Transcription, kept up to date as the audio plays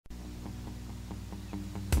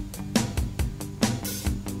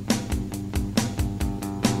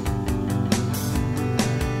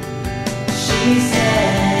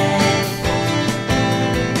said,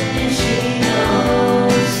 and she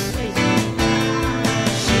knows.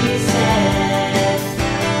 She said,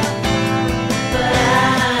 but I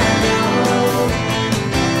know.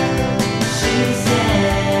 She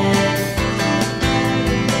said,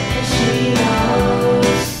 and she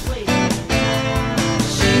knows.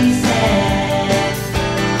 She said,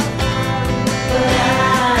 but I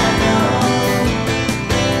know.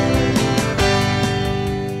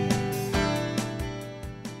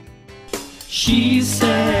 She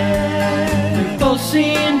said, we've both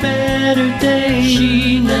seen better days.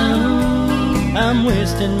 She knows I'm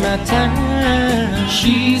wasting my time.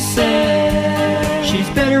 She said, she's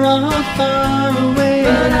better off far away.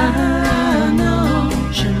 But I know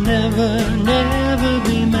she'll never, never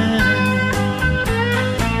be mine.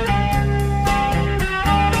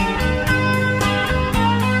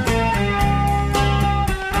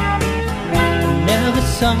 I never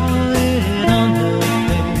saw it on her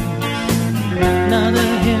face. Not a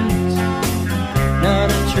hint, not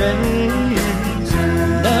a trace.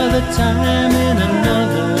 Another time in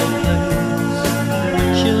another place,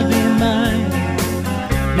 she'll be mine.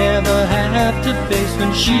 Never have to face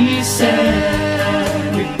when she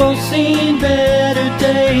said, we've both seen better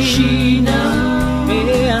days. She knows,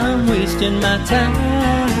 yeah, I'm wasting my time.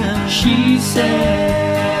 She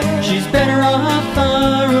said, she's better off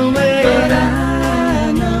far away. But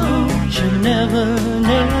I know she'll never,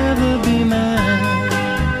 never be mine.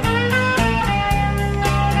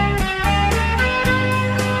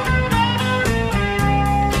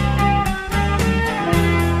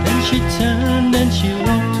 Then she turned and she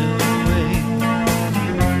walked away,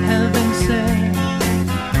 having said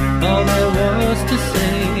all there was to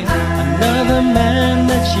say. Another man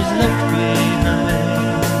that she's left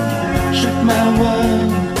behind shook my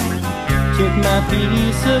world, took my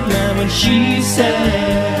peace of mind. When she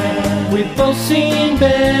said, we've both seen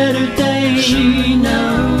better days. She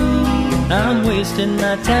knows I'm wasting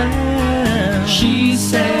my time. She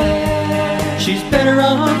said, she's better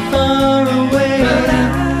off far away. But I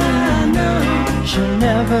know she'll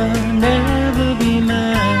never, never be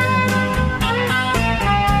mine.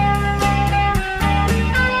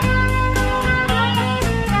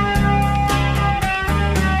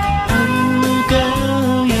 Oh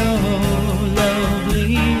girl, you're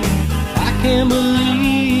lovely. I can't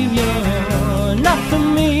believe you're not for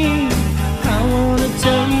me. I wanna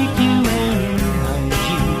take you in, hold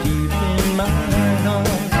you deep in my heart.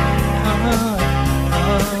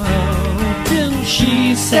 Till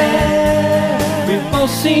she said, we've both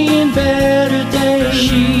seen better days.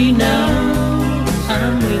 She knows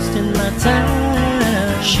I'm wasting my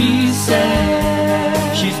time. She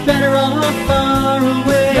said, she's better off far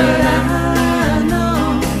away. But I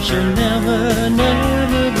know she'll never,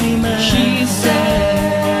 never be mine. She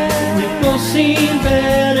said, we've both seen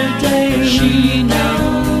better days. She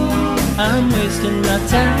knows I'm wasting my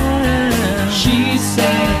time. She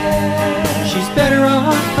said, she's better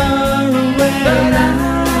off far away. But I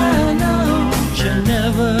know she'll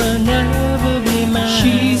never, never be mine.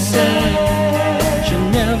 She said, she'll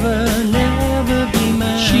never, never be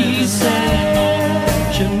mine. She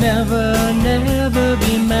said, she'll never, never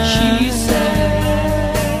be mine. She said,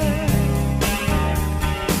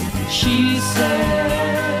 she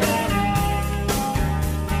said,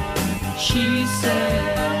 she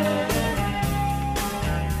said,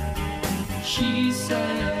 she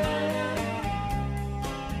said.